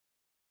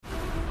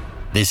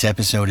This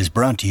episode is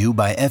brought to you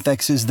by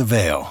FX's The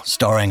Veil,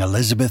 starring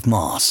Elizabeth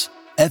Moss.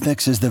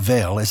 FX's The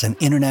Veil is an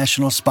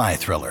international spy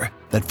thriller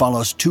that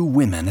follows two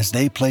women as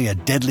they play a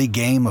deadly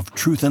game of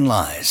truth and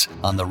lies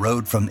on the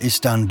road from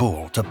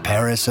Istanbul to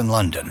Paris and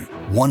London.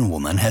 One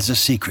woman has a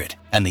secret,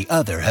 and the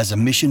other has a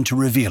mission to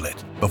reveal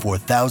it before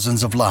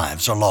thousands of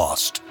lives are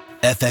lost.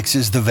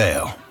 FX's The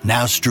Veil,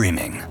 now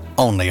streaming,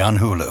 only on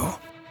Hulu.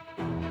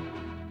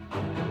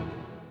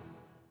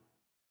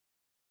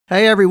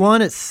 Hey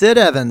everyone, it's Sid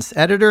Evans,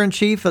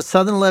 Editor-in-Chief of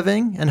Southern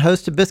Living and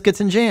host of Biscuits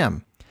and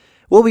Jam.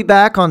 We'll be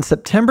back on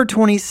September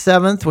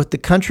 27th with the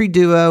country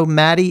duo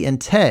Maddie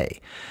and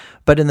Tay.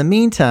 But in the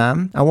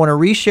meantime, I want to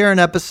reshare an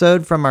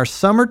episode from our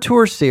summer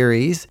tour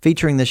series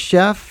featuring the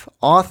chef,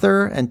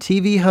 author, and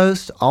TV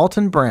host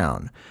Alton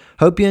Brown.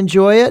 Hope you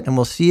enjoy it, and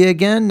we'll see you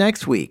again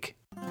next week.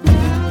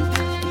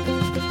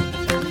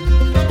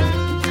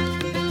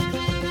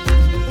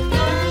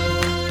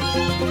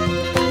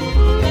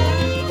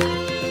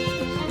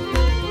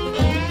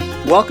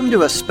 Welcome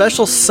to a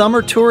special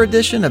summer tour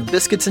edition of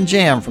Biscuits and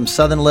Jam from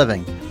Southern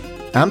Living.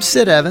 I'm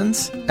Sid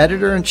Evans,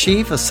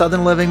 Editor-in-Chief of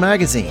Southern Living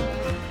magazine.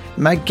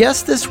 My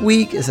guest this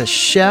week is a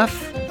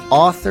chef,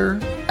 author,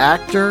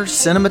 actor,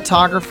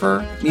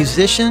 cinematographer,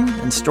 musician,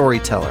 and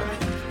storyteller.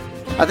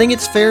 I think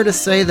it's fair to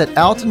say that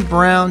Alton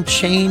Brown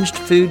changed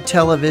food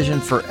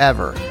television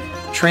forever,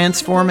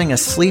 transforming a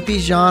sleepy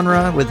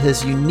genre with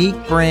his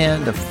unique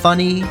brand of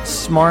funny,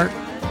 smart,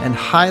 and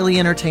highly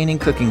entertaining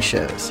cooking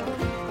shows.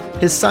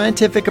 His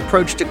scientific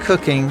approach to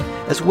cooking,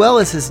 as well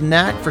as his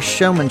knack for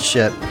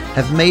showmanship,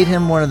 have made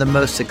him one of the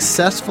most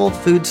successful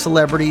food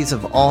celebrities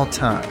of all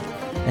time,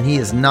 and he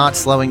is not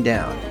slowing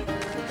down.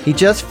 He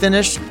just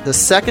finished the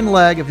second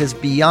leg of his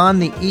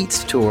Beyond the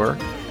Eats tour,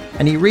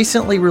 and he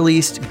recently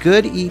released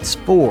Good Eats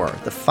 4,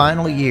 The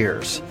Final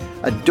Years,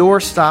 a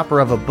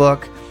doorstopper of a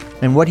book,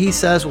 and what he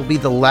says will be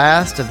the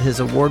last of his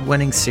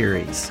award-winning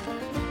series.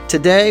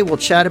 Today, we'll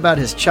chat about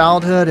his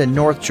childhood in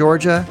North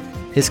Georgia,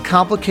 his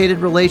complicated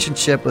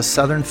relationship with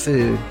Southern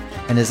food,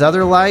 and his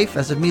other life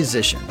as a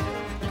musician.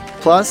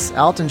 Plus,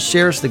 Alton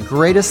shares the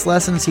greatest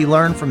lessons he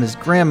learned from his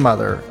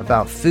grandmother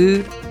about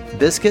food,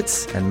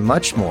 biscuits, and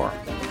much more.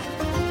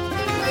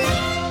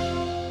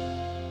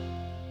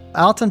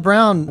 Alton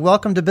Brown,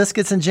 welcome to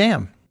Biscuits and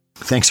Jam.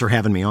 Thanks for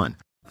having me on.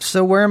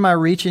 So where am I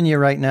reaching you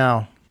right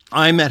now?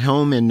 I'm at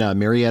home in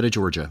Marietta,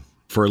 Georgia,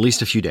 for at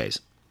least a few days.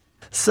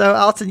 So,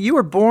 Alton, you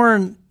were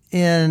born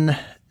in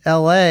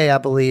L.A., I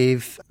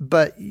believe,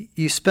 but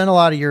you spent a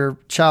lot of your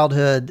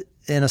childhood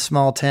in a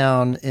small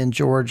town in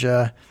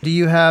Georgia. Do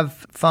you have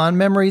fond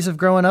memories of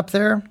growing up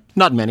there?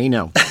 Not many,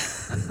 no.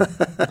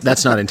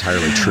 That's not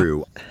entirely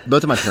true.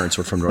 Both of my parents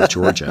were from North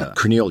Georgia,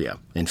 Cornelia,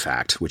 in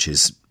fact, which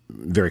is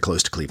very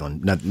close to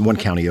Cleveland, not one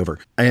county over.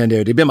 And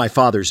it had been my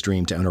father's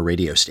dream to own a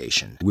radio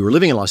station. We were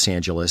living in Los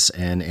Angeles,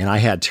 and I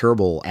had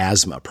terrible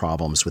asthma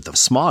problems with the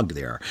smog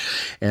there.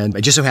 And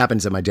it just so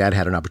happens that my dad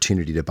had an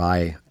opportunity to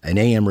buy an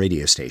AM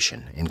radio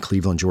station in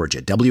Cleveland,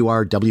 Georgia,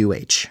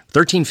 WRWH,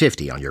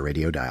 1350 on your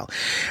radio dial.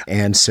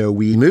 And so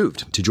we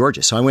moved to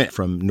Georgia. So I went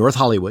from North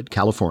Hollywood,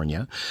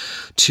 California,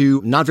 to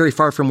not very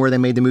far from where they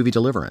made the movie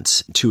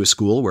Deliverance, to a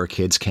school where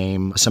kids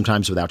came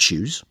sometimes without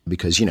shoes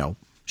because,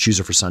 shoes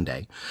are for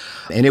Sunday.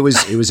 And it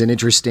was an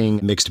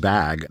interesting mixed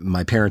bag.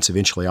 My parents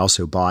eventually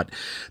also bought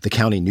the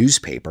county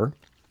newspaper.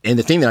 And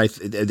the thing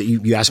that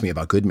you asked me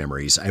about good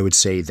memories, I would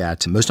say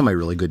that most of my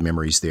really good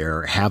memories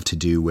there have to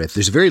do with,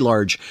 there's a very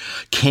large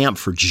camp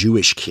for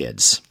Jewish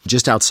kids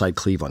just outside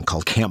Cleveland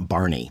called Camp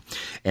Barney.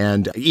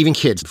 And even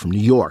kids from New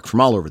York,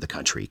 from all over the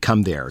country,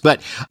 come there.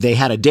 But they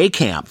had a day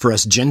camp for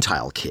us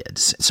Gentile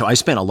kids. So I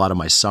spent a lot of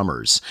my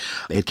summers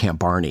at Camp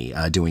Barney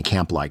doing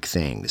camp-like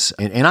things.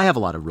 And I have a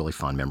lot of really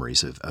fond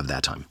memories of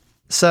that time.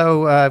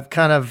 So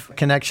kind of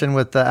connection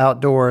with the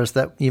outdoors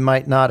that you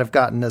might not have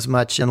gotten as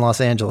much in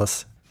Los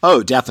Angeles.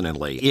 Oh,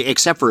 definitely.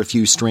 Except for a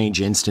few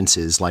strange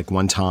instances, like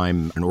one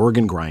time an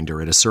organ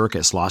grinder at a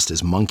circus lost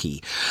his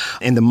monkey,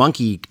 and the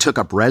monkey took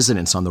up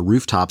residence on the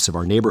rooftops of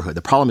our neighborhood.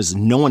 The problem is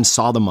no one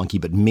saw the monkey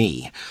but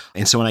me.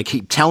 And so when I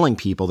keep telling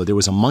people that there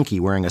was a monkey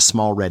wearing a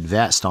small red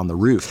vest on the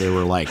roof, they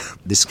were like,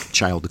 this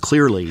child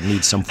clearly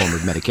needs some form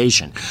of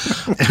medication.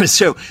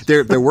 So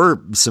there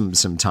were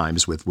some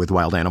times with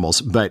wild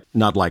animals, but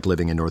not like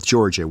living in North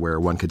Georgia where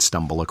one could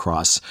stumble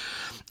across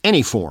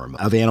any form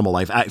of animal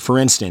life. For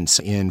instance,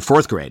 in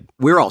fourth grade,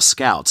 we were all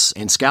scouts,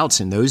 and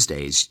scouts in those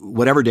days,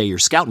 whatever day your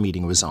scout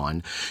meeting was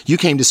on, you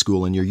came to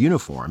school in your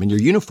uniform. And your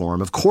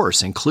uniform, of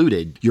course,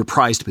 included your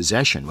prized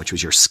possession, which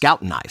was your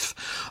scout knife.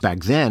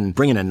 Back then,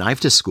 bringing a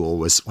knife to school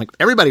was like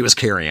everybody was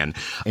carrying.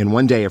 And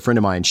one day, a friend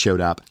of mine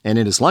showed up, and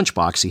in his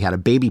lunchbox, he had a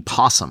baby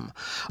possum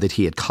that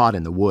he had caught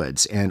in the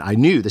woods. And I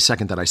knew the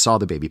second that I saw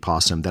the baby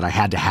possum that I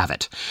had to have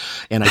it.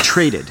 And I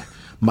traded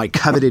my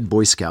coveted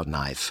Boy Scout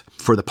knife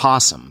for the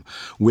possum,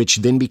 which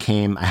then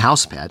became a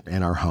house pet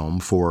in our home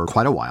for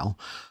quite a while.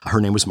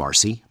 Her name was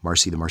Marcy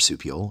the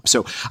marsupial.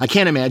 So I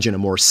can't imagine a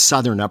more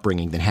Southern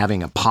upbringing than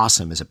having a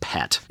possum as a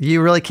pet.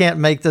 You really can't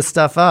make this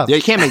stuff up. Yeah,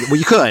 you can't make it. Well,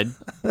 you could.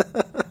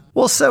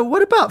 Well, so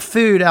what about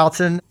food,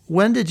 Alton?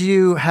 When did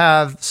you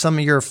have some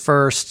of your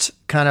first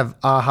kind of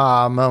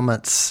aha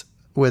moments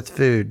with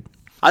food?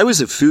 I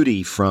was a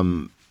foodie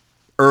from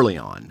early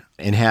on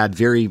and had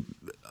very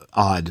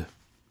odd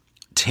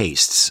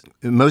tastes.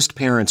 Most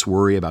parents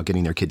worry about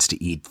getting their kids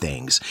to eat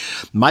things.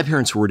 My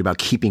parents worried about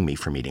keeping me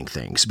from eating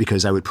things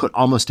because I would put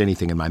almost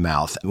anything in my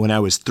mouth. When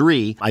I was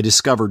 3, I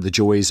discovered the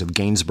joys of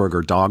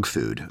Gainsburger dog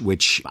food,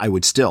 which I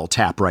would still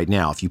tap right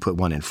now if you put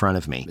one in front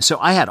of me. So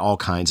I had all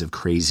kinds of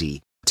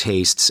crazy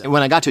tastes. And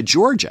when I got to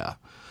Georgia,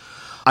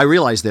 I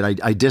realized that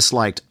I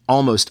disliked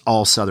almost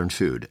all Southern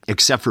food,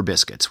 except for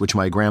biscuits, which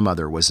my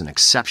grandmother was an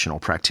exceptional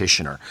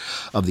practitioner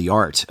of the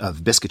art of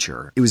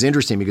biscuiture. It was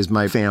interesting because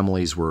my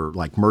families were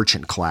like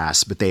merchant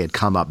class, but they had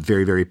come up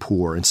very, very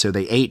poor. And so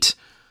they ate,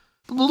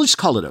 we'll just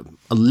call it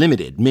a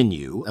limited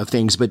menu of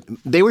things, but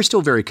they were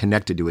still very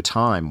connected to a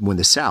time when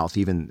the South,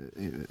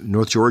 even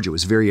North Georgia,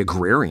 was very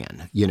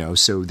agrarian,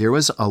 so there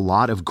was a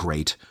lot of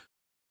great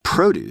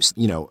produce.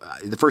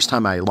 The first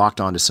time I locked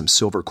onto some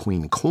Silver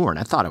Queen corn,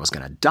 I thought I was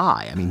going to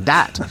die. I mean,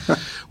 that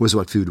was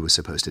what food was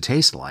supposed to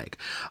taste like.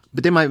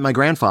 But then my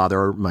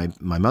grandfather, my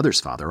mother's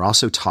father,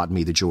 also taught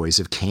me the joys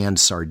of canned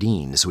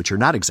sardines, which are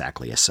not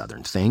exactly a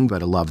Southern thing,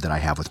 but a love that I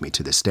have with me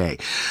to this day.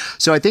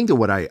 So I think that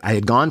what I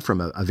had gone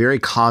from a very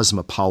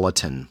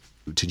cosmopolitan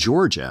to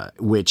Georgia,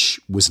 which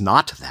was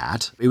not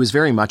that. It was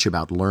very much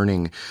about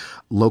learning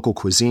local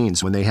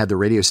cuisines. When they had the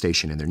radio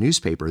station in their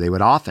newspaper, they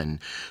would often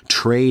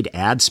trade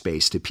ad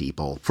space to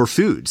people for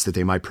foods that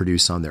they might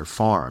produce on their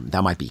farm.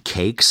 That might be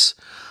cakes,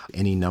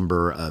 any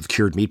number of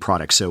cured meat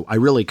products. So I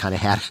really kind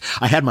of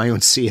had my own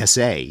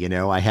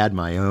CSA, I had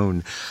my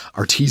own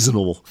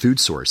artisanal food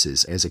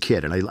sources as a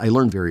kid. And I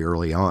learned very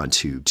early on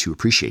to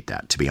appreciate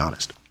that, to be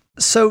honest.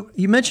 So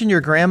you mentioned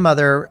your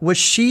grandmother. Was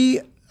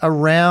she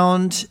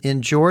around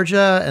in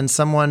Georgia and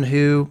someone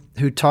who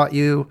taught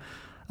you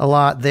a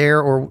lot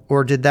there,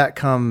 or did that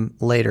come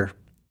later?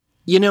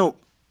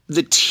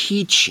 The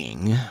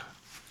teaching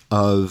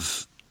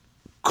of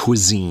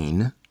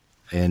cuisine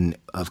and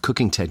of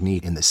cooking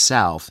technique in the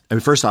South. I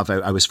mean, first off,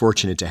 I was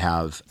fortunate to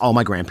have all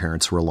my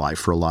grandparents were alive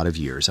for a lot of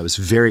years. I was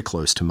very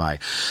close to my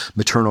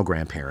maternal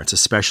grandparents,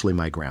 especially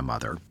my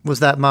grandmother. Was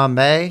that Mom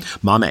May?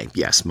 Mom May,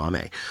 yes, Mom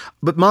May.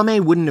 But Mom May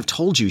wouldn't have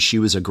told you she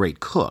was a great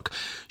cook.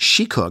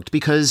 She cooked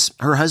because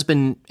her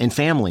husband and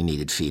family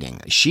needed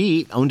feeding.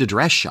 She owned a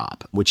dress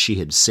shop, which she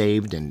had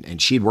saved, and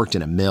she had worked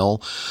in a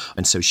mill.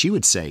 And so she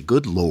would say,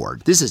 good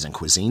Lord, this isn't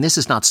cuisine. This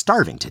is not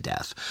starving to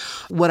death.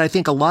 What I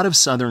think a lot of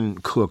Southern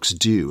cooks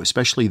do,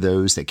 especially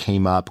those that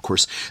came up, of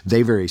course,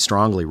 they very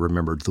strongly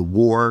remembered the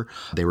war.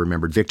 They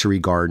remembered Victory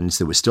Gardens.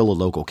 There was still a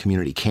local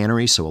community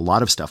cannery, so a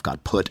lot of stuff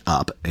got put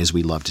up, as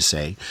we love to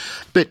say.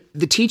 But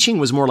the teaching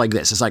was more like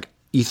this. It's like,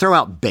 you throw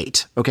out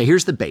bait. Okay,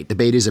 here's the bait. The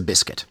bait is a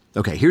biscuit.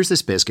 Okay, here's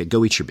this biscuit.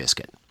 Go eat your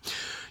biscuit.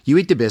 You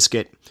eat the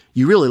biscuit.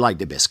 You really like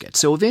the biscuit.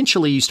 So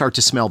eventually you start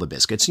to smell the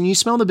biscuits, and you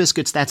smell the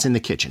biscuits, that's in the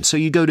kitchen. So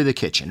you go to the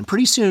kitchen. And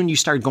pretty soon you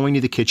start going to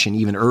the kitchen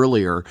even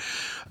earlier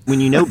when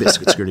you know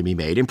biscuits are going to be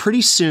made. And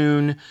pretty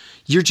soon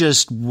you're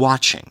just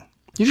watching.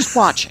 You're just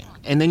watching.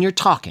 And then you're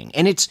talking.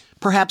 And it's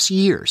perhaps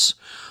years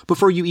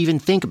before you even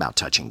think about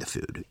touching the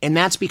food. And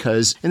that's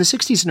because in the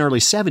 60s and early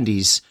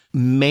 70s,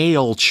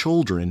 male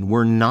children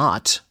were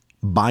not,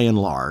 by and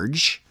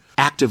large,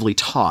 actively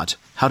taught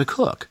how to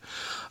cook.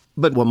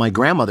 But what my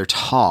grandmother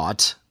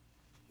taught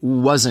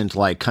wasn't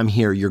like, come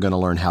here, you're going to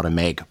learn how to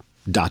make ...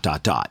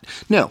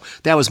 No,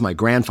 that was my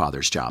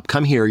grandfather's job.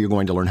 Come here, you're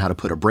going to learn how to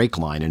put a brake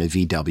line in a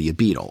VW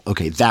Beetle.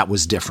 Okay, that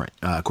was different.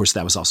 Of course,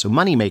 that was also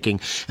money-making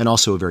and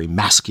also a very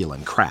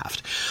masculine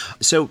craft.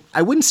 So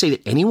I wouldn't say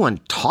that anyone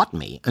taught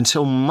me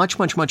until much,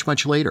 much, much,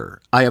 much later.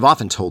 I have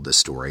often told this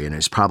story, and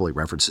there's probably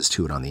references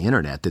to it on the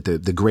internet, that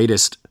the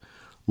greatest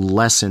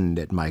lesson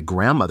that my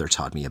grandmother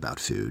taught me about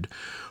food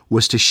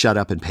was to shut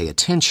up and pay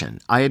attention.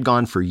 I had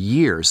gone for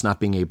years not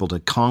being able to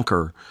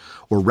conquer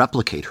or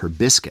replicate her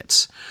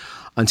biscuits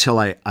until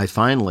I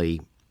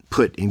finally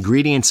put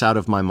ingredients out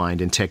of my mind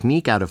and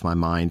technique out of my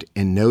mind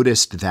and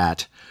noticed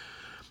that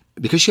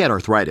because she had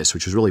arthritis,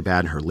 which was really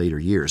bad in her later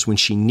years, when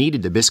she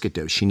kneaded the biscuit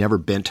dough, she never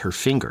bent her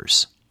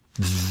fingers.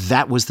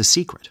 That was the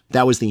secret.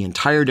 That was the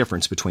entire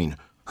difference between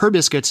her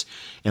biscuits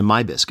and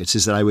my biscuits,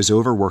 is that I was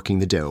overworking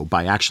the dough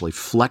by actually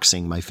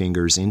flexing my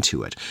fingers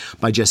into it.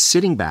 By just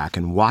sitting back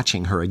and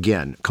watching her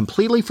again,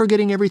 completely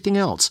forgetting everything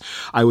else,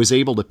 I was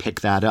able to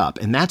pick that up.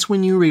 And that's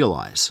when you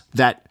realize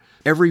that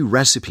every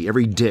recipe,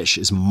 every dish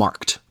is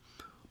marked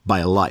by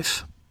a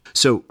life.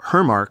 So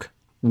her mark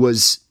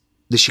was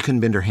that she couldn't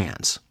bend her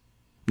hands.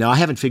 Now, I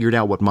haven't figured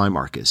out what my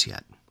mark is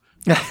yet.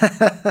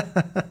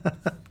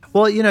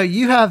 Well,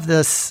 you have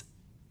this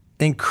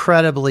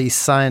incredibly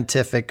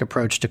scientific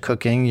approach to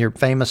cooking. You're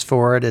famous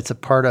for it. It's a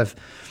part of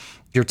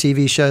your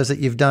TV shows that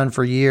you've done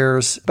for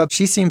years. But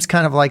she seems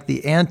kind of like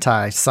the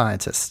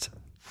anti-scientist.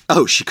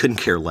 Oh, she couldn't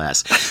care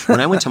less.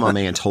 When I went to Mama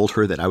and told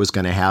her that I was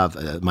going to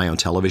have my own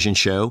television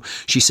show,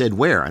 she said,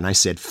 where? And I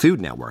said, Food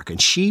Network.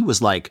 And she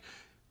was like,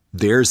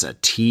 there's a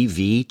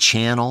TV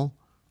channel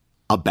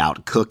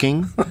about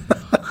cooking?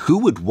 who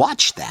would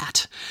watch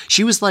that?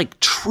 She was like,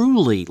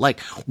 truly, like,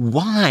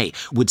 why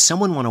would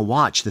someone want to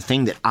watch the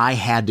thing that I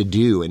had to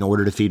do in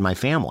order to feed my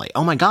family?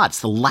 Oh my God,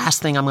 it's the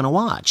last thing I'm going to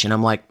watch. And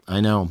I'm like,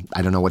 I know,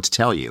 I don't know what to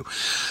tell you.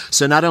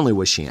 So not only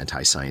was she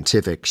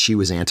anti-scientific, she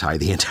was anti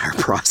the entire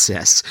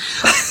process.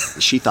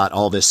 She thought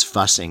all this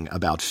fussing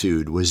about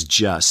food was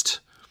just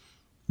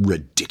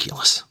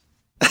ridiculous.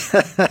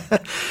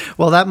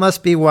 Well, that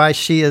must be why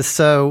she is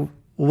so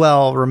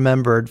well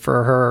remembered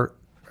for her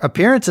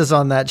appearances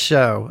on that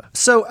show.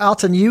 So,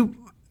 Alton, you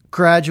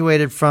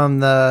graduated from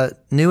the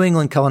New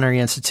England Culinary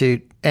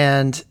Institute,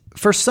 and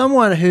for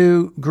someone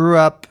who grew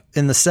up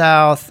in the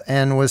South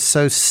and was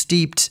so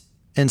steeped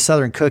in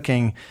Southern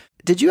cooking,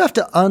 did you have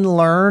to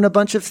unlearn a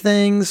bunch of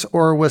things,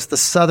 or was the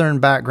Southern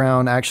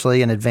background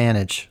actually an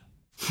advantage?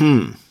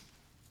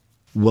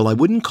 Well, I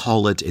wouldn't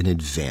call it an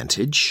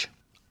advantage.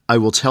 I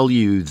will tell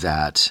you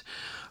that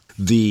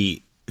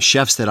the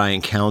chefs that I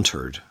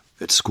encountered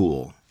at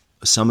school,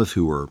 some of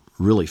who were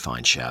really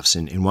fine chefs,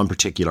 and in one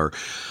particular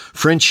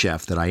French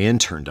chef that I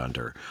interned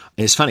under.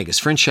 And it's funny because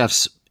French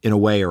chefs, in a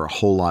way, are a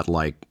whole lot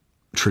like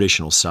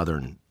traditional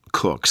Southern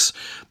cooks.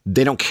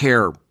 They don't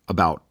care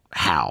about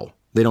how.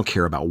 They don't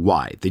care about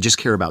why. They just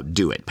care about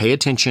do it. Pay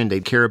attention. They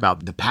care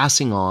about the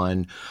passing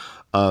on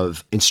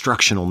of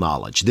instructional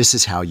knowledge. This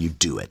is how you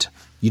do it.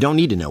 You don't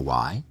need to know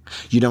why.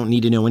 You don't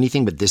need to know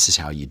anything, but this is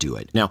how you do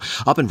it. Now,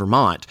 up in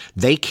Vermont,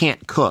 they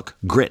can't cook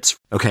grits,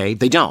 okay?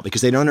 They don't,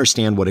 because they don't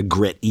understand what a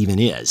grit even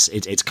is.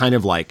 It's kind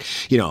of like,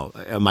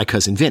 my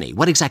cousin Vinny.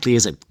 What exactly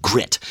is a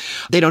grit?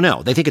 They don't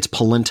know. They think it's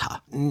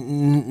polenta.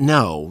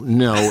 No,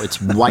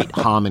 it's white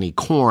hominy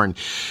corn.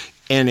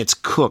 And it's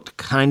cooked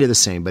kind of the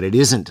same, but it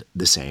isn't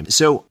the same.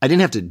 So I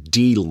didn't have to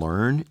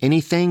de-learn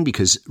anything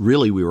because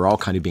really we were all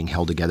kind of being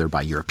held together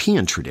by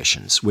European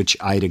traditions, which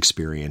I'd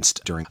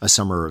experienced during a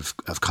summer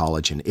of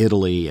college in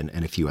Italy and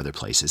a few other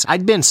places.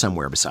 I'd been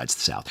somewhere besides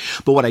the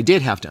South. But what I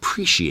did have to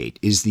appreciate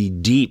is the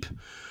deep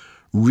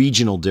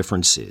regional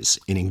differences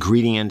in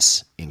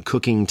ingredients, in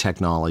cooking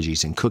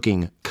technologies, in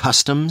cooking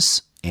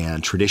customs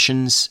and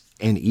traditions,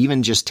 and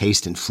even just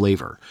taste and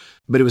flavor.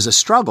 But it was a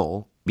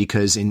struggle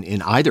because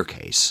in either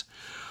case,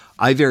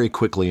 I very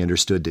quickly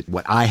understood that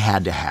what I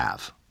had to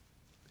have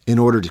in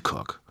order to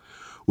cook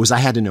was I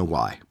had to know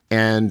why.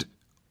 And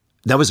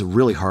that was a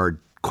really hard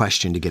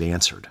question to get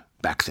answered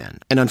back then.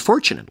 And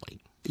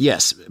unfortunately,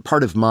 yes,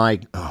 part of my,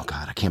 oh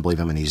God, I can't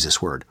believe I'm going to use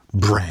this word,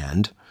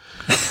 brand,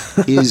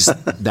 is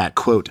that,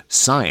 quote,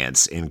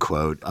 science, end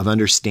quote, of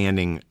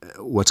understanding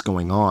what's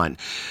going on.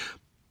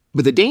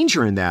 But the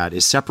danger in that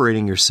is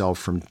separating yourself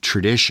from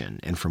tradition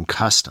and from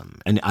custom.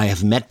 And I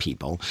have met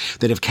people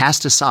that have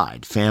cast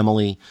aside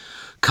family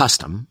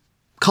custom,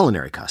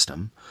 culinary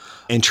custom,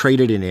 and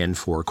traded it in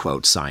for,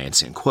 quote,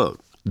 science, end quote.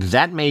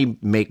 That may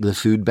make the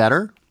food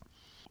better,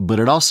 but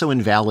it also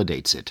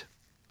invalidates it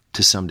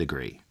to some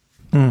degree.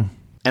 And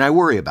I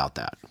worry about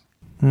that.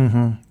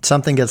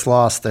 Something gets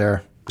lost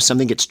there.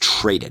 Something gets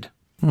traded.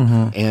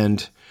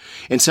 And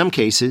in some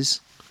cases,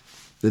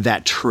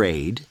 that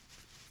trade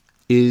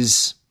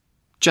is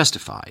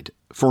justified.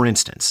 For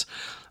instance,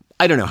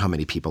 I don't know how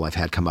many people I've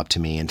had come up to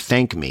me and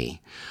thank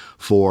me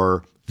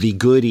for the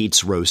Good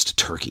Eats roast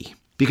turkey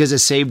because it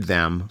saved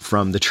them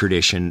from the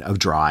tradition of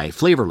dry,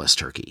 flavorless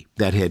turkey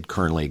that had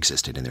currently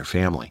existed in their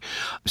family.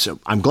 So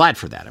I'm glad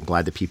for that. I'm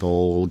glad that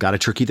people got a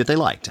turkey that they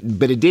liked.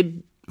 But it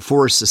did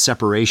force a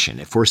separation.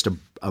 It forced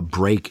a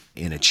break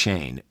in a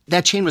chain.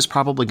 That chain was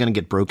probably going to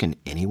get broken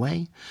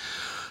anyway.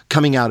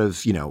 Coming out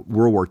of,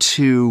 World War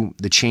II,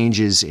 the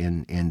changes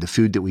in the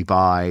food that we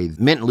buy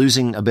meant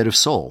losing a bit of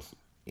soul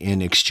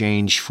in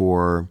exchange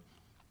for,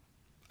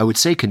 I would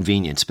say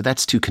convenience, but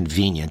that's too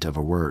convenient of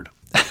a word.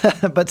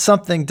 But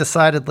something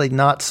decidedly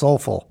not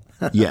soulful.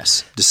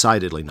 Yes,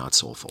 decidedly not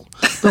soulful.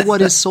 But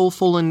what is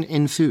soulful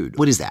in food?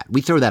 What is that?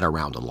 We throw that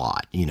around a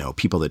lot.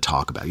 People that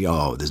talk about,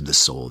 the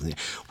soul.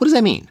 What does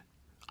that mean?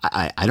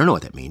 I don't know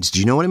what that means.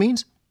 Do you know what it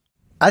means?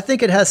 I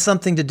think it has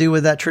something to do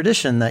with that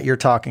tradition that you're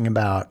talking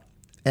about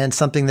and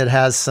something that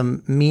has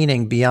some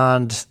meaning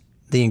beyond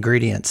the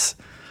ingredients.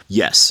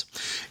 Yes.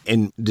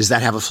 And does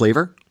that have a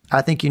flavor?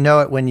 I think you know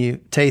it when you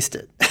taste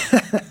it.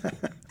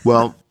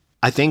 Well,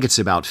 I think it's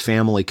about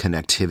family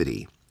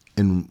connectivity.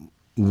 And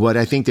what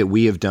I think that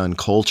we have done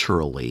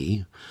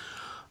culturally,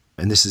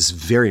 and this is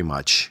very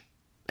much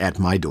at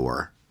my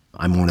door,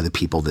 I'm one of the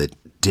people that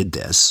did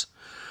this,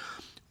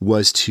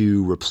 was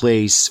to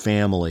replace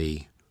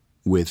family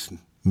with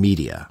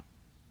media.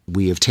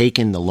 We have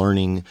taken the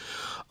learning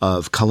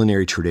of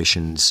culinary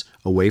traditions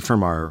away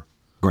from our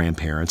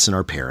grandparents and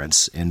our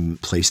parents and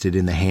placed it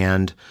in the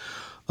hand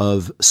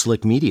of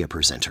slick media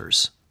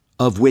presenters,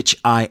 of which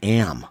I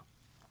am.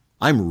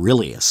 I'm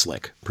really a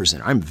slick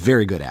presenter. I'm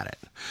very good at it.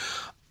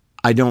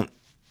 I don't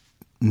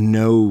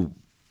know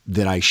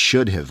that I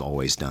should have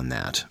always done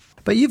that.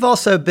 But you've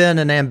also been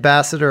an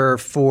ambassador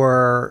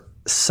for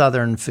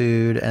Southern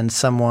food and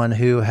someone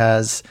who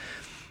has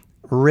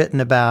written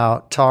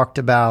about, talked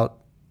about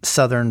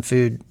Southern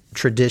food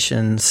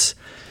traditions?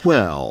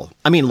 Well,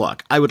 I mean,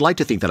 look, I would like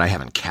to think that I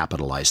haven't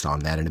capitalized on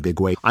that in a big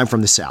way. I'm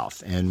from the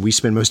South, and we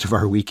spend most of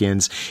our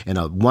weekends in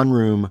a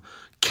one-room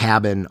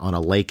cabin on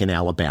a lake in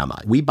Alabama.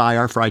 We buy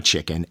our fried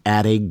chicken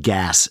at a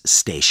gas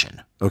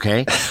station,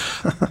 okay?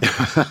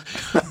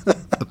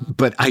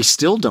 But I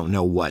still don't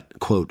know what,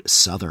 quote,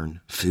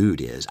 Southern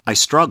food is. I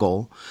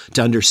struggle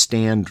to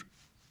understand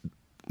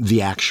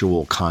the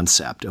actual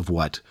concept of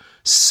what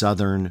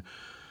Southern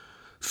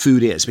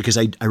food is, because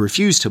I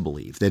refuse to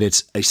believe that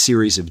it's a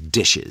series of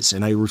dishes,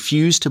 and I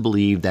refuse to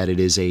believe that it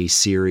is a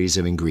series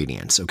of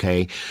ingredients,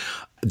 okay?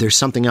 There's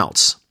something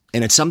else,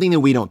 and it's something that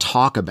we don't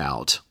talk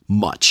about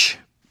much,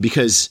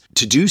 because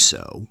to do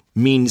so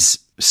means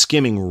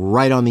skimming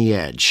right on the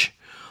edge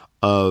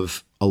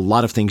of a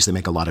lot of things that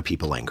make a lot of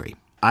people angry.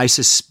 I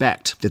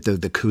suspect that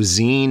the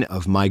cuisine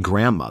of my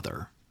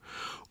grandmother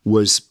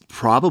was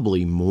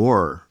probably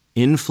more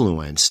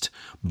influenced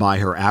by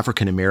her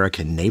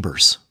African-American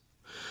neighbors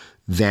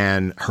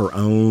than her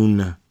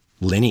own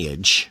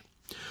lineage.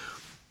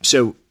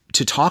 So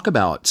to talk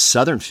about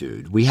Southern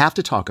food, we have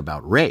to talk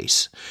about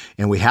race,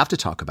 and we have to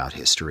talk about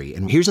history.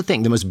 And here's the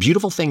thing, the most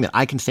beautiful thing that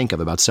I can think of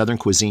about Southern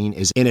cuisine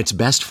is, in its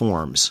best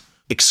forms,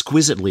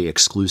 exquisitely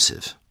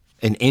exclusive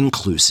and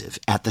inclusive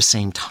at the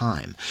same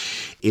time.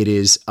 It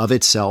is of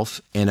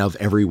itself and of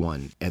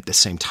everyone at the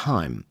same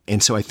time.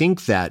 And so I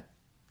think that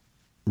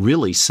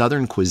really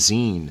Southern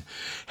cuisine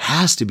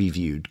has to be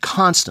viewed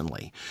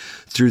constantly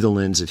through the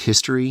lens of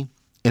history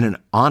in an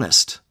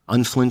honest,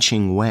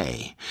 unflinching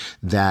way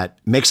that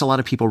makes a lot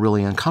of people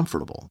really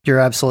uncomfortable. You're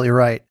absolutely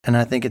right. And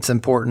I think it's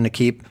important to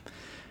keep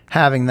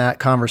having that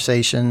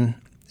conversation,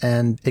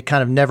 and it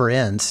kind of never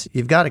ends.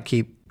 You've got to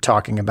keep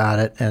talking about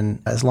it,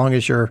 and as long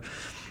as you're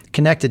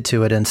connected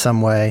to it in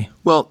some way.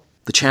 Well,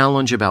 the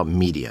challenge about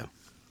media.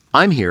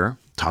 I'm here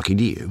talking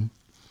to you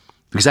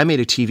because I made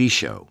a TV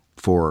show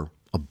for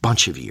a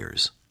bunch of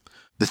years.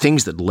 The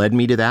things that led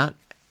me to that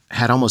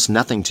had almost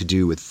nothing to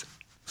do with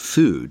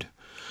food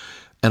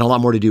and a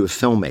lot more to do with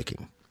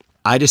filmmaking.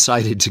 I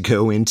decided to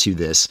go into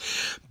this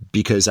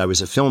because I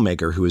was a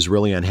filmmaker who was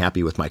really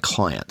unhappy with my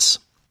clients.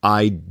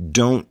 I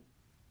don't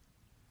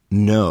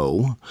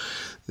know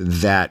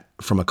that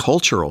from a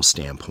cultural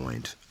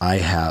standpoint, I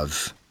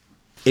have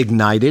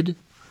ignited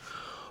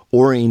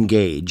or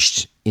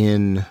engaged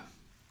in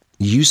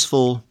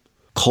useful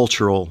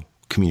cultural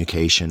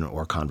communication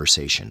or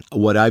conversation.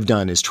 What I've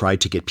done is tried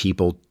to get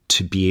people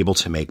to be able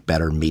to make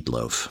better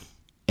meatloaf.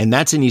 And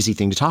that's an easy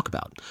thing to talk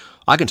about.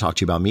 I can talk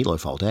to you about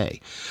meatloaf all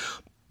day.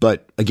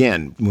 But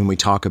again, when we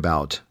talk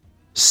about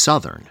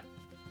Southern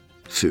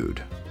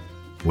food,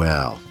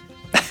 well,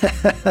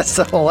 that's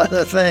a whole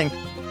other thing.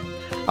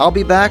 I'll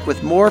be back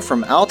with more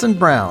from Alton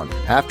Brown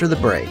after the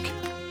break.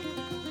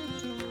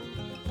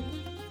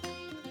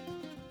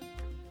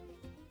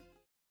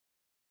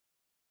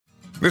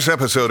 This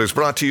episode is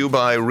brought to you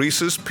by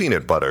Reese's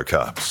Peanut Butter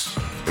Cups.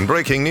 In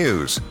breaking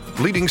news,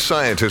 leading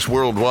scientists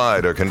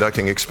worldwide are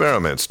conducting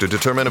experiments to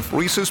determine if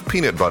Reese's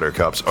Peanut Butter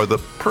Cups are the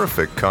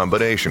perfect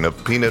combination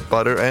of peanut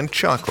butter and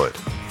chocolate.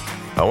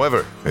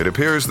 However, it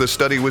appears the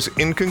study was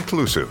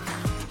inconclusive,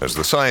 as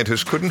the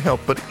scientists couldn't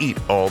help but eat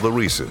all the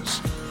Reese's.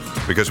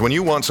 Because when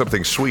you want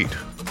something sweet,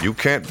 you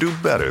can't do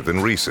better than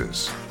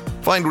Reese's.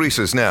 Find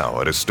Reese's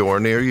now at a store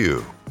near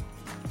you.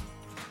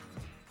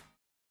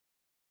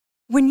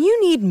 When you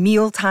need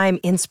mealtime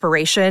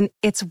inspiration,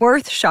 it's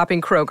worth shopping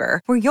Kroger,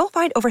 where you'll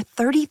find over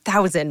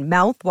 30,000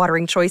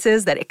 mouth-watering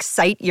choices that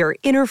excite your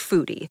inner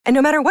foodie. And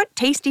no matter what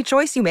tasty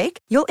choice you make,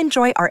 you'll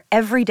enjoy our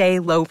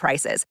everyday low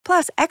prices,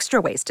 plus extra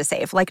ways to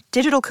save, like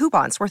digital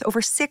coupons worth over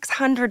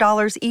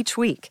 $600 each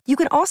week. You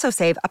can also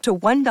save up to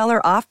 $1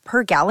 off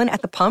per gallon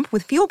at the pump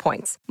with fuel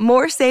points.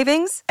 More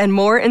savings and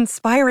more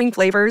inspiring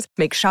flavors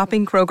make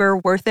shopping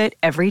Kroger worth it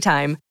every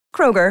time.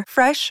 Kroger,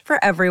 fresh for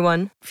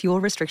everyone.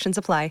 Fuel restrictions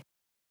apply.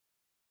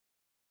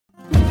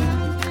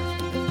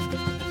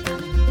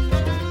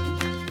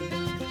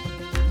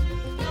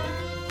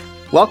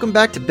 Welcome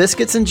back to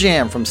Biscuits and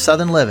Jam from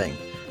Southern Living.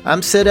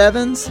 I'm Sid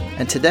Evans,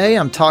 and today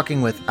I'm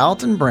talking with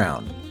Alton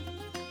Brown.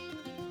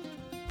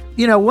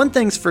 You know, one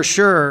thing's for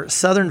sure,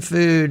 Southern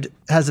food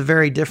has a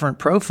very different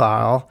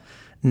profile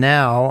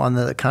now on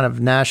the kind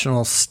of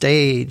national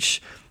stage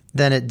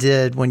than it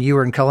did when you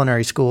were in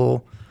culinary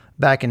school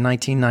back in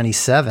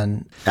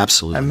 1997.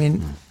 Absolutely. I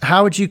mean,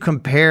 how would you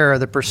compare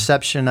the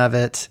perception of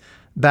it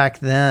back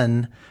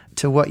then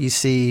to what you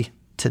see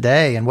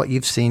today and what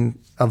you've seen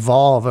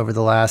evolve over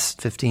the last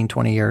 15,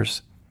 20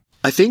 years?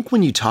 I think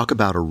when you talk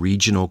about a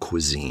regional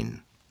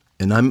cuisine,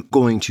 and I'm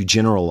going to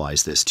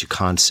generalize this to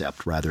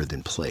concept rather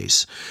than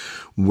place,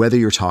 whether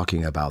you're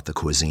talking about the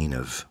cuisine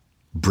of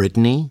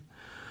Brittany,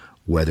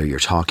 whether you're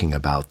talking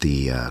about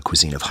the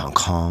cuisine of Hong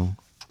Kong,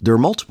 there are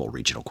multiple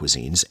regional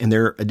cuisines, and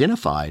they're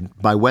identified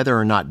by whether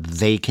or not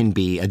they can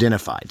be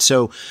identified.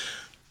 So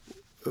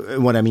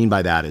what I mean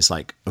by that is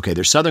like, okay,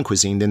 there's Southern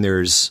cuisine, then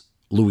there's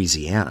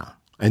Louisiana,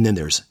 and then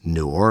there's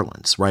New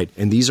Orleans, right?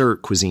 And these are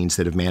cuisines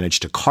that have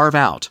managed to carve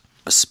out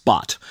a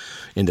spot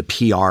in the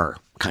PR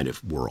kind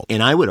of world.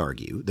 And I would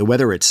argue that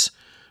whether it's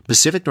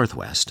Pacific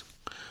Northwest,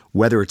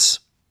 whether it's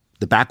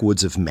the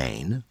backwoods of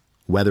Maine,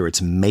 whether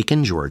it's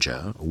Macon,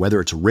 Georgia, whether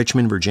it's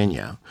Richmond,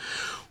 Virginia,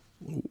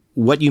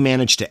 what you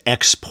manage to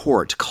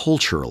export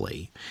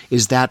culturally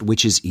is that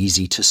which is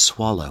easy to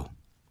swallow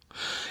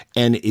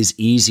and is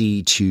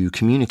easy to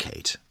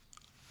communicate.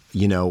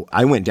 You know,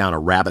 I went down a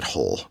rabbit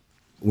hole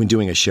when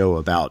doing a show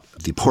about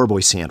the poor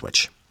boy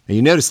sandwich. And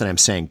you notice that I'm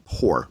saying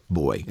poor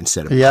boy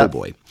instead of po'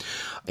 boy.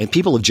 And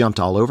people have jumped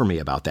all over me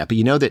about that. But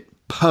you know that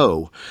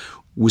po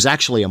was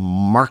actually a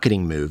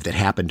marketing move that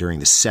happened during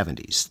the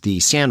 70s. The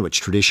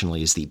sandwich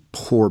traditionally is the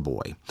poor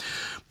boy.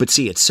 But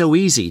see, it's so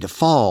easy to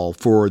fall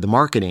for the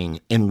marketing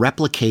and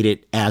replicate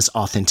it as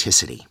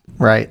authenticity.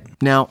 Right.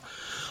 Now,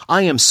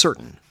 I am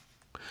certain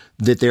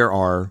that there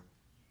are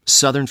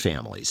Southern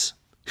families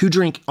who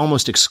drink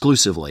almost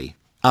exclusively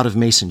out of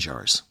mason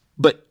jars.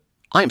 But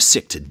I'm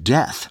sick to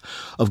death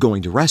of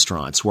going to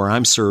restaurants where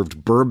I'm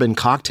served bourbon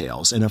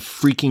cocktails in a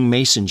freaking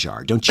mason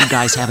jar. Don't you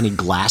guys have any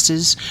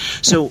glasses?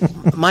 So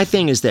my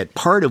thing is that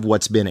part of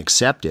what's been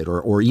accepted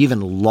or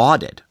even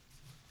lauded,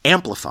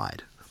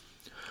 amplified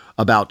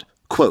about,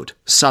 quote,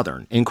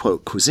 Southern, end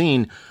quote,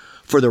 cuisine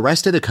for the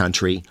rest of the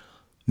country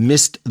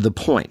missed the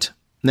point.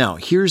 Now,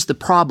 here's the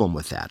problem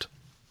with that.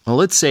 Well,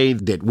 let's say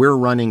that we're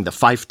running the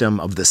fiefdom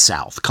of the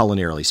South,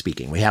 culinarily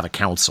speaking. We have a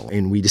council,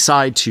 and we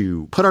decide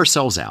to put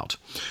ourselves out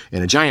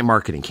in a giant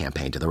marketing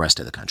campaign to the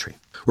rest of the country.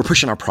 We're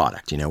pushing our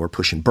product. You know, we're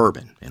pushing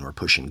bourbon, and we're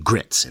pushing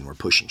grits, and we're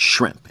pushing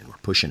shrimp, and we're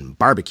pushing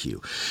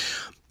barbecue.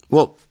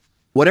 Well,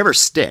 whatever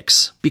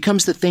sticks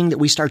becomes the thing that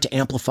we start to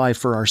amplify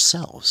for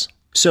ourselves.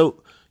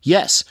 So,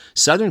 yes,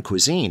 Southern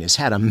cuisine has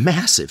had a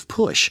massive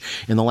push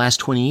in the last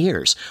 20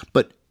 years,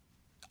 but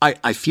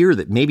I fear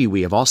that maybe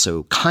we have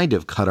also kind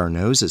of cut our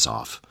noses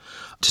off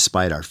to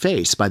spite our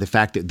face by the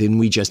fact that then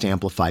we just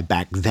amplify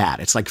back that.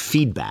 It's like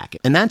feedback,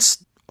 and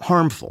that's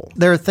harmful.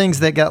 There are things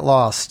that get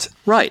lost.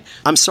 Right.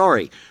 I'm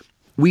sorry.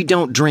 We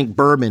don't drink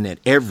bourbon at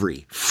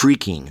every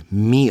freaking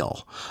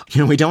meal.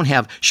 You know, we don't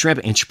have shrimp.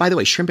 And by the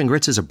way, shrimp and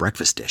grits is a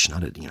breakfast dish,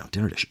 not a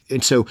dinner dish.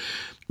 And so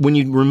when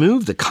you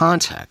remove the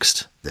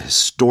context, the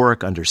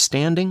historic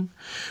understanding,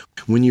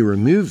 when you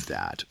remove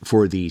that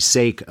for the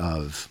sake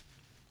of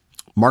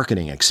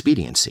marketing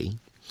expediency,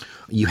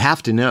 you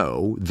have to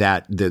know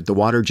that the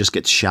water just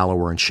gets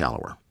shallower and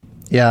shallower.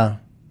 Yeah.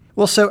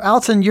 Well, so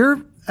Alton,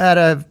 you're at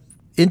an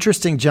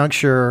interesting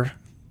juncture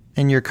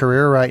in your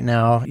career right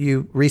now.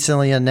 You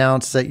recently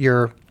announced that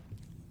you're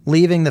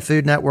leaving the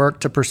Food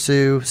Network to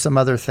pursue some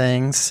other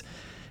things.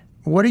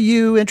 What are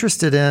you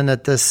interested in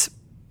at this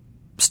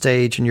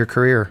stage in your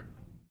career?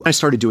 I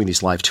started doing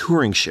these live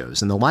touring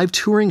shows, and the live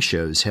touring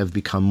shows have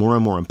become more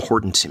and more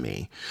important to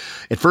me.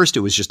 At first, it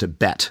was just a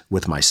bet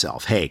with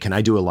myself. Hey, can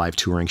I do a live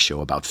touring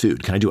show about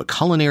food? Can I do a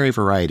culinary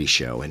variety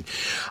show? And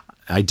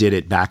I did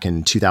it back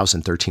in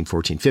 2013,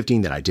 14,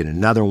 15. Then I did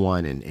another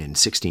one in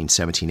 16,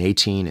 17,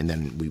 18. And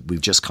then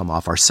we've just come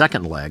off our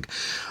second leg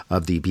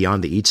of the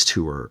Beyond the Eats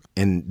tour.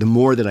 And the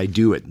more that I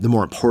do it, the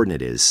more important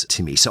it is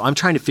to me. So I'm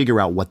trying to figure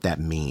out what that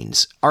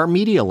means. Our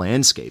media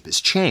landscape has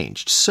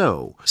changed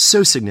so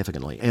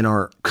significantly in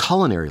our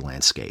culinary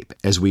landscape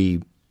as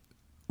we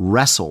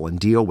wrestle and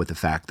deal with the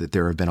fact that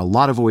there have been a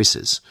lot of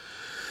voices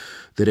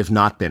that have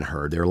not been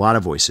heard. There are a lot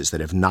of voices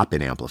that have not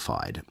been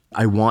amplified.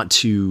 I want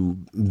to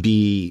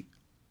be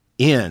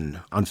in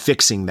on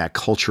fixing that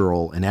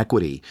cultural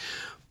inequity,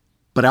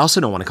 but I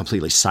also don't want to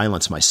completely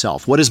silence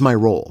myself. What is my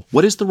role?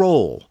 What is the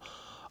role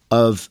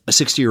of a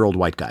 60-year-old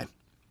white guy?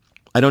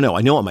 I don't know.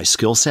 I know what my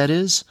skill set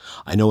is.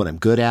 I know what I'm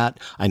good at.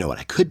 I know what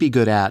I could be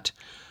good at.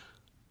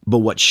 But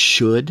what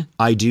should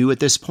I do at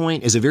this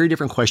point is a very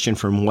different question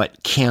from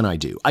what can I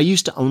do. I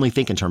used to only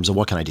think in terms of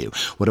what can I do?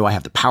 What do I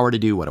have the power to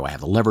do? What do I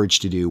have the leverage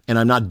to do? And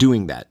I'm not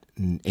doing that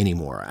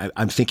anymore.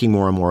 I'm thinking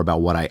more and more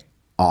about what I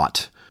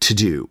ought to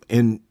do.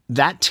 And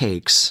that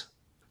takes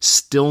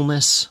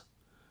stillness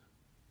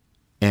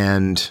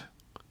and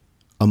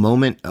a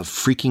moment of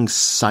freaking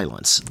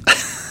silence,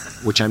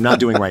 which I'm not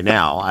doing right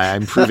now.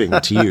 I'm proving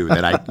to you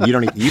that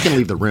you can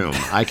leave the room.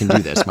 I can do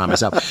this by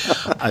myself.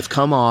 I've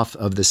come off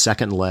of the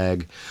second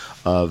leg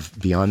of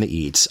Beyond the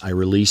Eats. I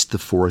released the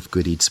fourth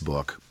Good Eats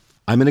book.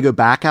 I'm going to go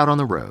back out on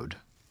the road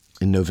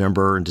in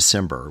November and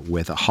December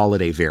with a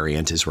holiday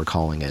variant, as we're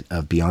calling it,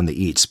 of Beyond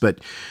the Eats. But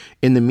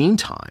in the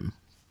meantime,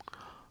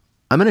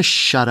 I'm going to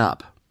shut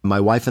up. My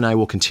wife and I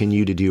will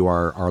continue to do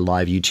our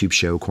live YouTube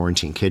show,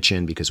 Quarantine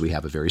Kitchen, because we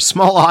have a very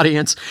small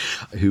audience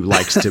who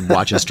likes to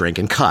watch us drink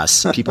and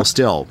cuss. People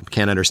still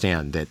can't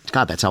understand that,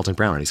 God, that's Alton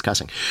Brown and he's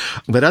cussing.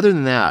 But other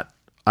than that,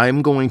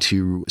 I'm going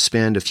to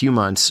spend a few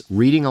months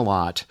reading a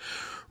lot,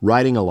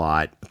 writing a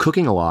lot,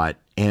 cooking a lot,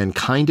 and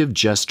kind of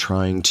just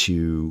trying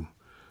to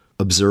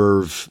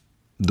observe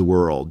the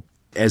world.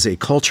 As a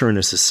culture and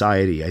a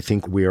society, I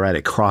think we are at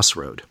a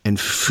crossroad. And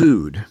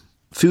food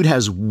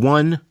has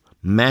one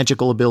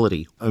magical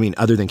ability,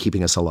 other than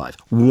keeping us alive.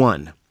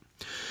 One.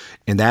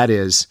 And that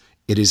is,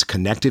 it is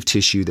connective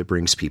tissue that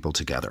brings people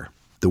together.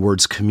 The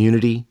words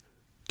community,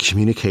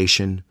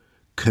 communication,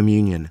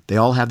 communion, they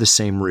all have the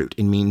same root.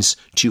 It means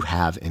to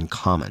have in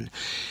common.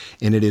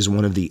 And it is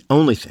one of the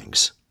only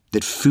things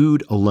that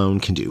food alone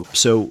can do.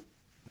 So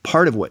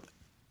part of what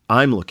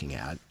I'm looking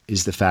at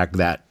is the fact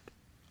that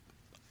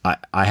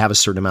I have a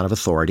certain amount of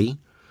authority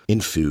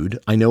in food.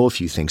 I know a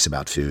few things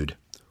about food.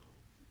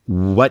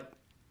 What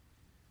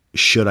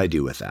should I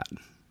do with that?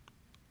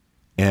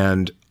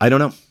 And I don't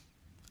know.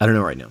 I don't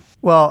know right now.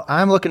 Well,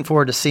 I'm looking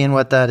forward to seeing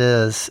what that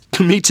is.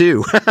 Me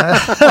too.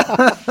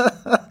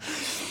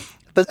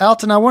 But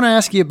Alton, I want to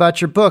ask you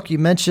about your book. You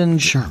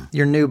mentioned Sure.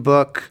 your new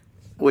book,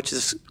 which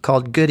is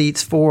called Good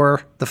Eats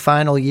for the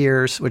Final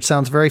Years, which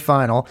sounds very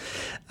final.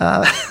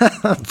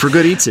 For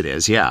Good Eats it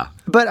is, yeah.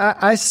 But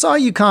I saw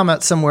you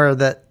comment somewhere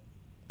that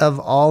of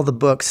all the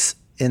books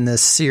in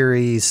this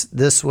series,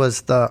 this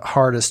was the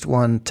hardest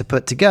one to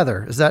put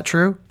together. Is that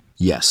true?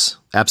 Yes,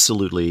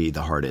 absolutely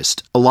the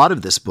hardest. A lot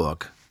of this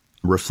book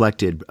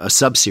reflected a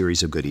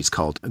sub-series of Good Eats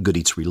called Good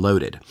Eats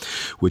Reloaded,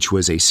 which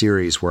was a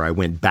series where I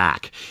went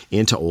back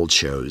into old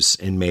shows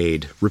and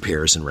made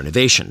repairs and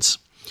renovations.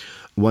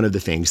 One of the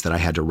things that I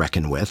had to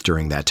reckon with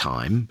during that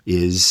time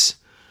is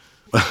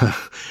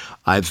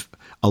a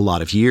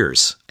lot of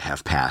years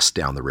have passed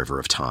down the river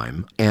of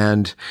time,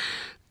 and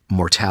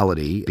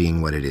mortality,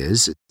 being what it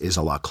is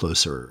a lot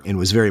closer and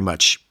was very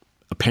much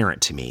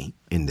apparent to me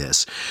in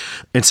this.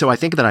 And so I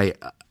think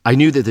that I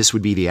knew that this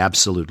would be the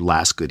absolute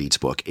last Good Eats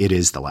book. It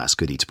is the last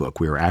Good Eats book.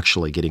 We were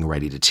actually getting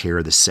ready to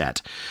tear the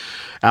set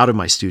out of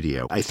my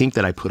studio. I think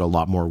that I put a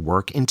lot more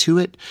work into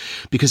it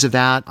because of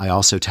that. I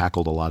also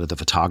tackled a lot of the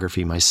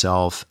photography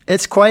myself.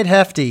 It's quite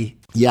hefty.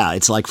 Yeah,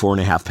 it's like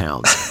 4.5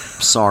 pounds.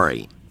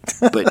 Sorry.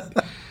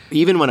 But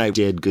even when I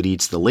did Good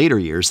Eats the later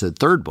years, the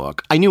third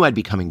book, I knew I'd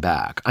be coming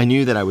back. I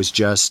knew that I was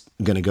just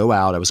going to go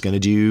out. I was going to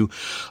do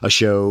a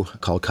show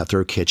called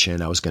Cutthroat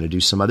Kitchen. I was going to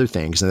do some other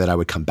things, and that I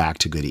would come back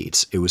to Good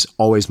Eats. It was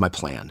always my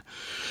plan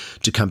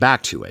to come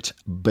back to it.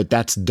 But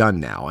that's done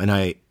now, and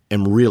I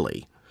am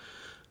really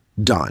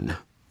done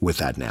with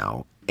that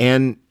now.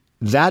 And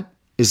that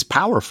is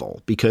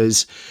powerful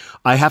because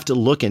I have to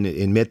look and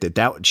admit that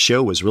that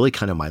show was really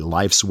kind of my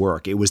life's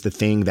work. It was the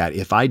thing that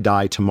if I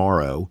die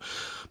tomorrow,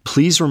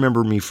 please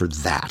remember me for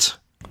that.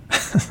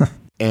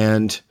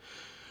 And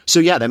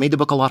so, yeah, that made the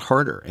book a lot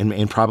harder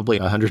and probably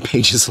 100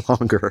 pages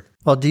longer.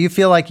 Well, do you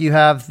feel like you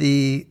have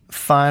the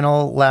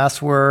final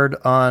last word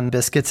on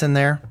biscuits in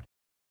there?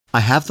 I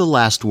have the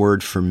last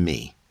word for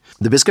me.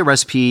 The biscuit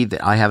recipe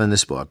that I have in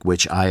this book,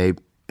 which I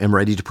am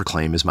ready to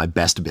proclaim is my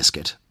best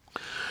biscuit,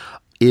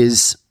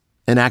 is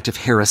an act of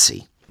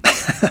heresy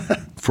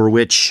for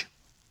which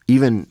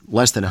even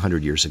less than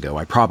 100 years ago,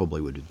 I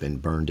probably would have been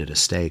burned at a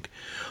stake.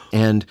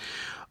 And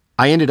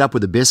I ended up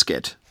with a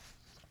biscuit.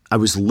 I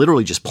was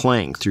literally just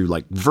playing through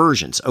like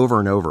versions over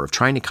and over of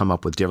trying to come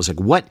up with different,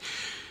 like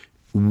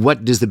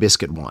what does the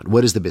biscuit want?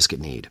 What does the biscuit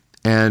need?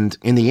 And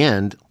in the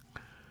end,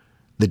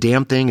 the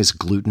damn thing is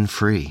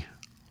gluten-free.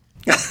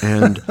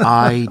 And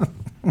I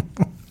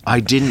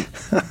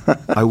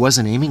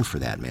wasn't aiming for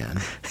that, man.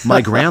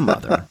 My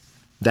grandmother,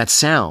 that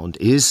sound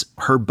is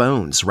her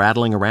bones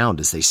rattling around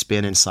as they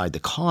spin inside the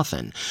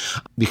coffin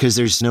because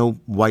there's no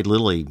white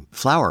lily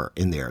flour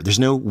in there. There's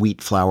no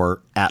wheat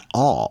flour at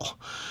all.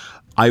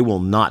 I will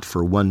not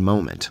for one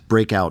moment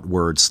break out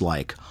words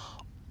like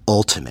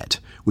ultimate,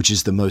 which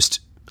is the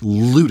most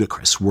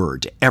ludicrous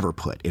word to ever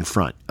put in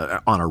front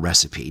on a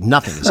recipe.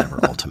 Nothing is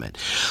ever ultimate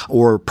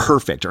or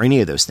perfect or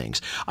any of those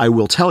things. I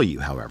will tell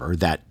you, however,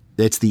 that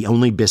it's the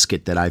only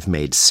biscuit that I've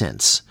made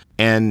since.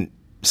 And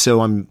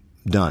so I'm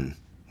done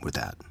with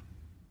that.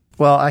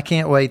 Well, I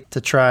can't wait to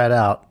try it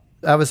out.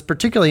 I was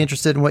particularly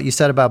interested in what you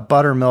said about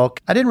buttermilk.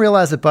 I didn't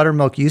realize that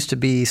buttermilk used to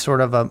be sort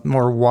of a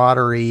more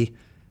watery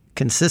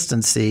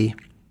consistency.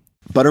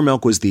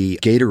 Buttermilk was the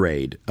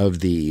Gatorade of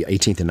the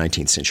 18th and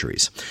 19th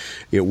centuries.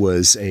 It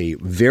was a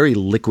very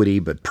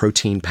liquidy but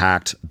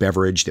protein-packed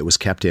beverage that was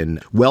kept in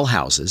well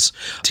houses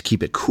to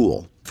keep it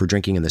cool for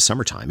drinking in the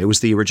summertime. It was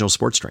the original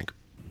sports drink.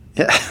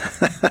 Yeah.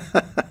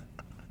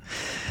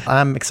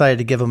 I'm excited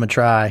to give them a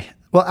try.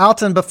 Well,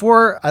 Alton,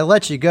 before I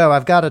let you go,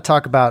 I've got to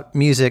talk about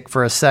music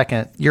for a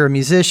second. You're a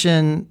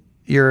musician.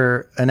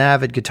 You're an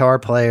avid guitar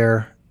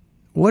player.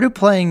 What do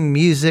playing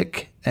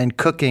music and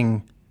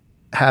cooking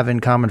have in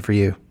common for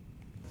you?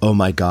 Oh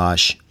my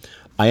gosh.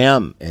 I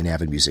am an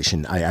avid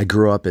musician. I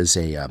grew up as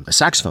a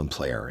saxophone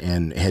player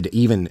and had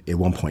even at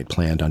one point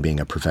planned on being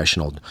a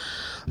professional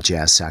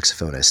jazz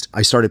saxophonist.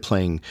 I started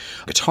playing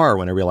guitar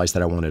when I realized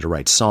that I wanted to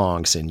write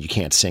songs, and you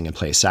can't sing and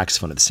play a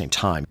saxophone at the same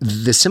time.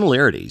 The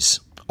similarities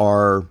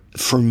are,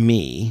 for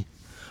me,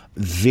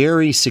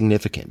 very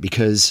significant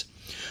because,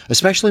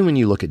 especially when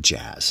you look at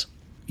jazz,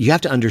 you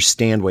have to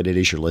understand what it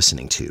is you're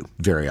listening to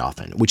very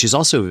often, which is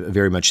also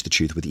very much the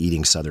truth with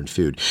eating Southern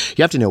food.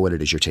 You have to know what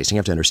it is you're tasting. You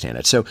have to understand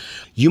it. So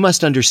you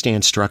must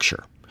understand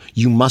structure.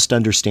 You must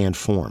understand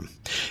form.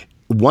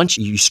 Once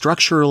you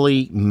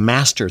structurally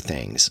master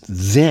things,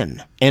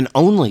 then and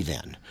only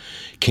then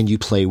can you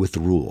play with the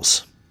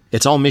rules.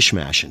 It's all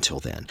mishmash until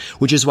then,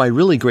 which is why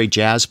really great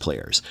jazz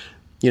players,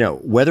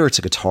 whether it's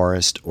a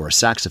guitarist or a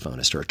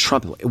saxophonist or a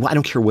trumpet, I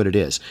don't care what it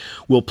is,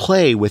 will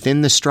play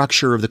within the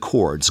structure of the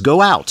chords,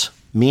 go out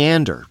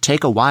meander,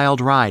 take a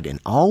wild ride, and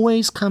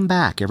always come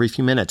back every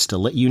few minutes to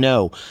let you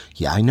know,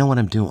 yeah, I know what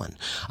I'm doing.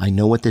 I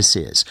know what this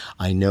is.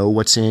 I know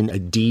what's in a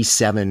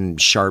D7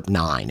 sharp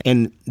 9.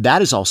 And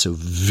that is also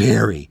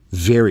very,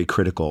 very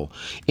critical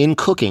in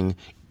cooking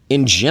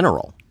in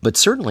general, but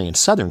certainly in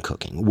Southern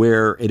cooking,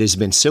 where it has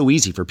been so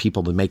easy for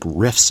people to make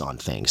riffs on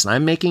things. And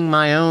I'm making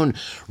my own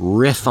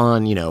riff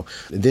on,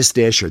 this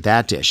dish or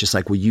that dish. It's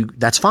like, well,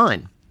 that's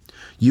fine.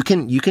 You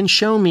can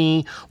show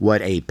me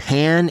what a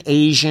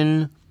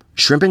Pan-Asian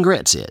shrimp and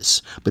grits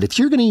is. But if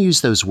you're going to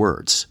use those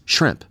words,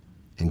 shrimp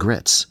and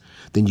grits,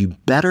 then you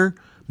better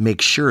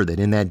make sure that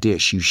in that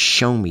dish you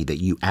show me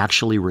that you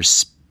actually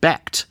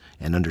respect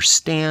and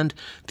understand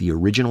the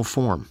original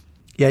form.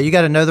 Yeah, you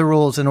got to know the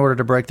rules in order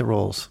to break the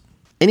rules.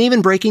 And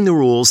even breaking the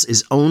rules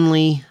is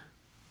only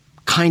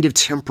kind of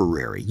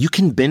temporary. You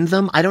can bend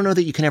them. I don't know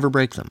that you can ever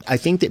break them. I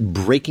think that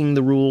breaking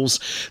the rules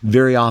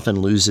very often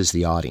loses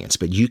the audience,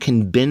 but you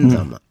can bend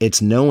them.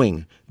 It's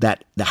knowing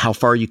that how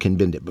far you can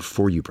bend it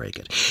before you break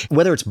it.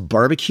 Whether it's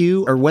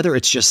barbecue or whether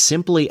it's just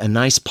simply a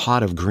nice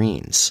pot of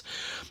greens,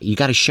 you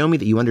got to show me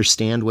that you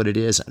understand what it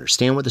is,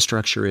 understand what the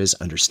structure is,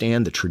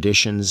 understand the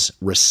traditions,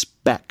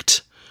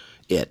 respect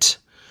it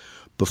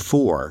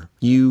before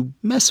you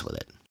mess with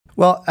it.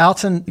 Well,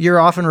 Alton,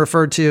 you're often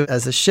referred to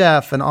as a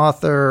chef, an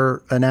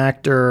author, an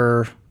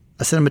actor,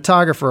 a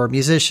cinematographer, a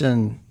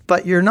musician,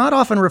 but you're not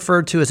often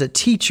referred to as a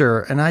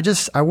teacher. And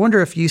I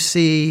wonder if you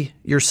see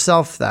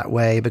yourself that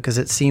way, because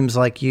it seems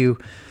like you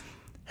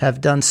have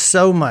done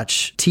so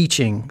much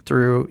teaching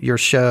through your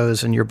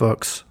shows and your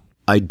books.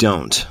 I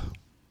don't.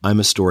 I'm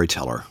a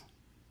storyteller.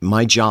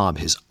 My job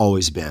has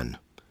always been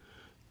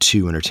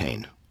to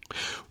entertain.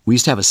 We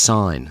used to have a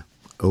sign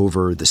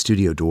over the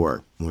studio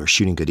door when we were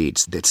shooting Good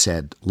Eats that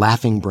said,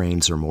 laughing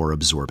brains are more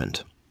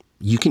absorbent.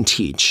 You can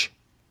teach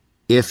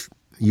if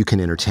you can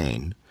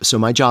entertain. So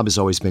my job has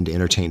always been to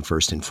entertain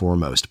first and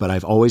foremost, but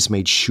I've always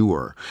made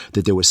sure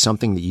that there was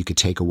something that you could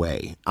take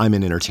away. I'm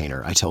an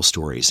entertainer. I tell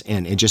stories.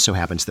 And it just so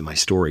happens that my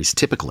stories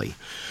typically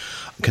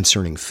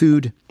concerning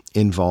food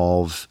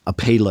involve a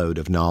payload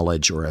of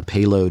knowledge or a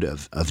payload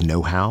of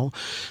know-how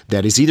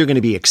that is either going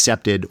to be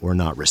accepted or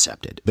not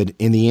recepted. But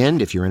in the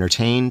end, if you're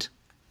entertained,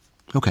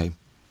 okay,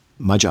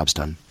 my job's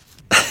done.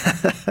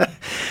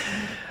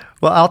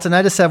 Well, Alton,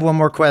 I just have one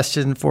more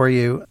question for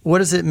you. What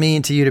does it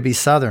mean to you to be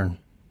Southern?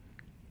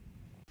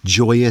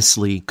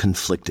 Joyously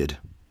conflicted.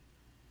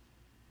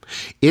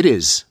 It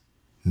is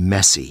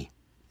messy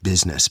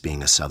business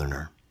being a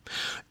Southerner.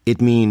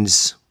 It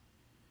means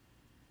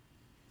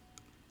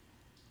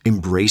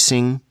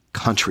embracing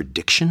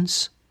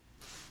contradictions.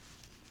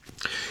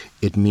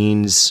 It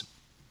means,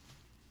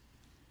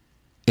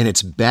 in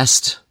its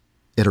best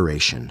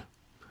iteration,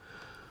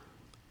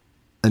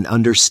 an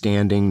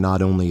understanding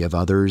not only of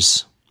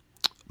others,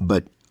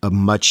 but a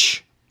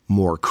much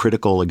more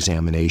critical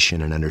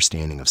examination and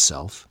understanding of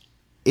self.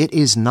 It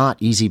is not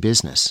easy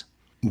business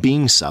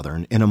being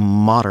Southern in a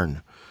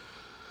modern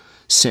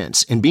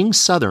sense. And being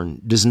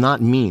Southern does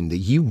not mean that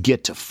you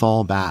get to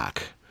fall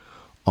back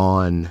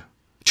on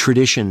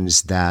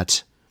traditions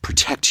that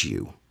protect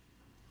you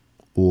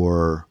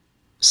or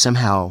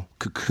somehow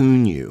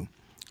cocoon you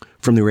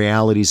from the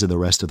realities of the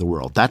rest of the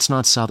world. That's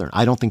not Southern.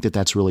 I don't think that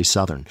that's really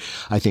Southern.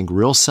 I think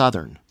real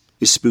Southern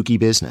is spooky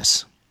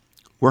business.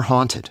 We're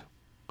haunted.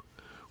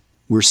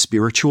 We're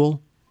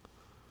spiritual.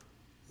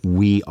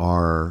 We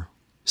are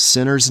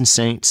sinners and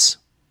saints.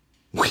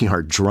 We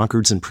are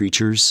drunkards and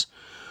preachers.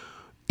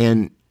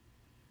 And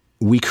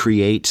we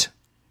create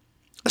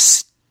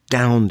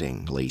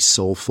astoundingly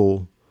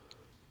soulful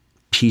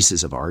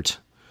pieces of art,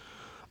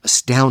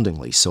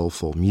 astoundingly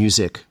soulful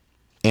music,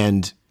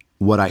 and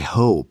what I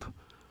hope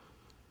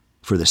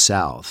for the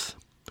South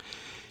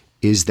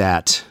is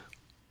that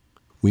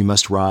we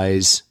must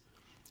rise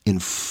in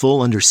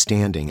full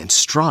understanding and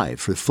strive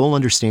for full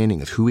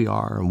understanding of who we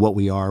are, what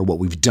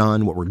we've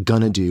done, what we're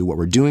going to do, what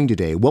we're doing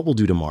today, what we'll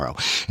do tomorrow,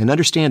 and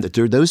understand that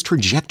those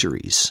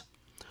trajectories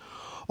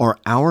are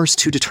ours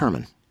to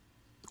determine.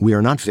 We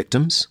are not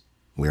victims.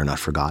 We are not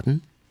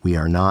forgotten. We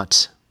are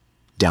not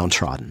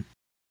downtrodden.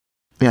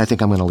 Yeah, I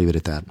think I'm going to leave it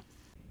at that.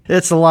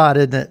 It's a lot,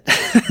 isn't it?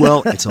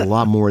 Well, it's a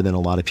lot more than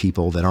a lot of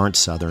people that aren't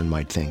Southern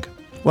might think.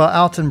 Well,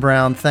 Alton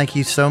Brown, thank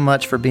you so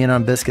much for being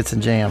on Biscuits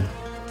and Jam.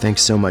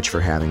 Thanks so much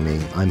for having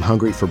me. I'm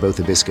hungry for both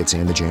the biscuits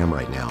and the jam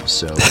right now,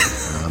 so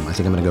I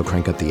think I'm going to go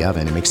crank up the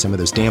oven and make some of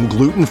those damn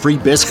gluten-free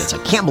biscuits.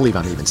 I can't believe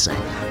I'm even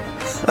saying it.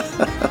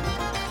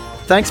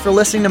 Thanks for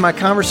listening to my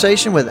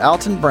conversation with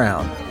Alton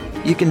Brown.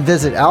 You can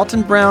visit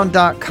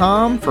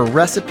altonbrown.com for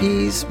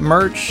recipes,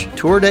 merch,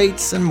 tour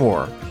dates, and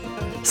more.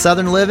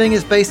 Southern Living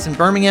is based in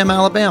Birmingham,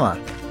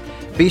 Alabama.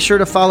 Be sure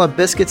to follow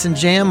Biscuits and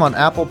Jam on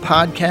Apple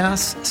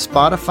Podcasts,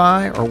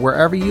 Spotify, or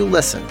wherever you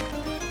listen.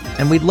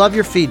 And we'd love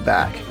your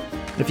feedback.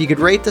 If you could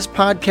rate this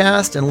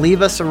podcast and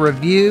leave us a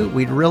review,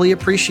 we'd really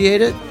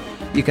appreciate it.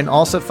 You can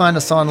also find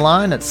us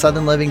online at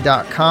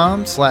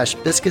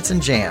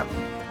southernliving.com/biscuitsandjam.